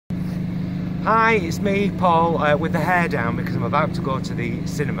Hi, it's me, Paul, with the hair down because I'm about to go to the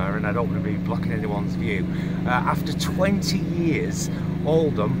cinema and I don't want to be blocking anyone's view. After 20 years,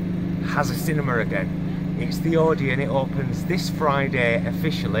 Oldham has a cinema again. It's the Odeon. It opens this Friday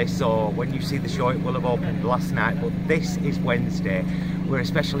officially, so when you see the show it will have opened last night, but this is Wednesday. We're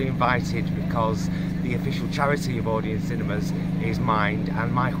especially invited because the official charity of Odeon Cinemas is Mind,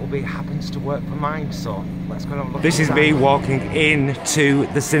 and my hubby happens to work for Mind, so let's go and have a look. This is me walking into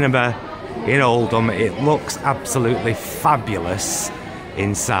the cinema in Oldham. It looks absolutely fabulous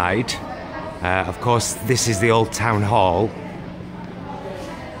inside. Of course, this is the old town hall.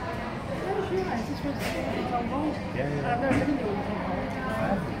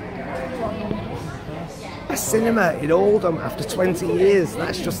 A cinema in Oldham after 20 years,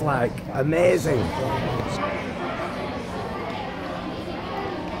 that's just like amazing.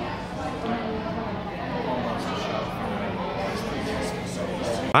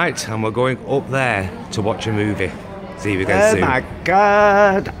 Right, and we're going up there to watch a movie. See you again soon. Oh my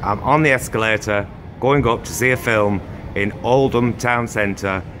god! I'm on the escalator, going up to see a film in Oldham Town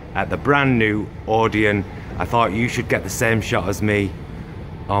Centre at the brand new Odeon. I thought you should get the same shot as me.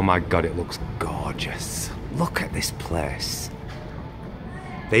 Oh my god, it looks gorgeous. Look at this place.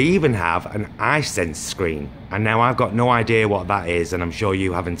 They even have an iSense screen, and now I've got no idea what that is, and I'm sure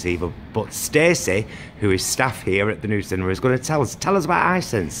you haven't either. But Stacey, who is staff here at the new cinema, is going to tell us about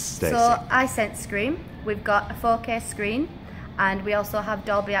iSense, Stacey. So iSense screen, we've got a 4K screen, and we also have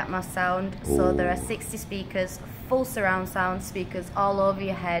Dolby Atmos sound. Ooh. So there are 60 speakers, full surround sound speakers all over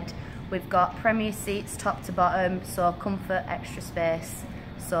your head. We've got premier seats top to bottom, so comfort, extra space.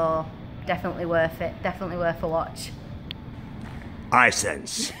 So definitely worth it, definitely worth a watch.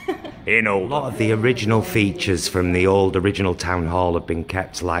 iSense in Oldham. A lot of the original features from the old original town hall have been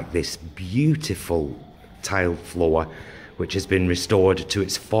kept, like this beautiful tile floor which has been restored to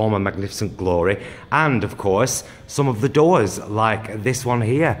its former magnificent glory, and of course some of the doors like this one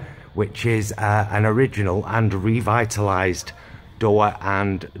here, which is an original and revitalised door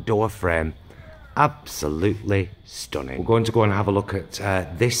and door frame. Absolutely stunning. We're going to go and have a look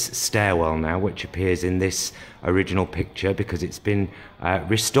at this stairwell now, which appears in this original picture because it's been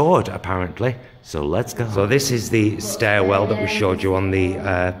restored apparently. So let's go. So this is the stairwell that we showed you on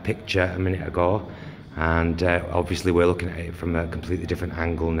the picture a minute ago, and obviously we're looking at it from a completely different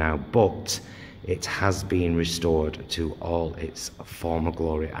angle now, but it has been restored to all its former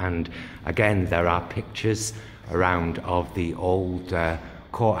glory. And again, there are pictures around of the old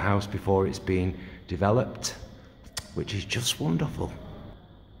courthouse before it's been developed, which is just wonderful.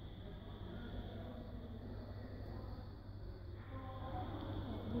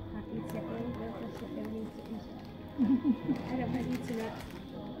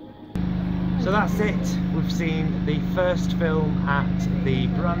 So that's it. We've seen the first film at the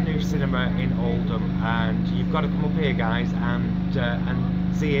brand new cinema in Oldham, and you've got to come up here, guys, and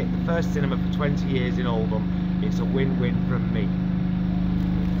see it. The first cinema for 20 years in Oldham. It's a win-win from me.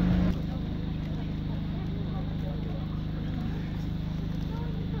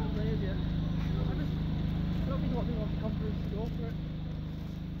 I don't think what they want the conference to go for it.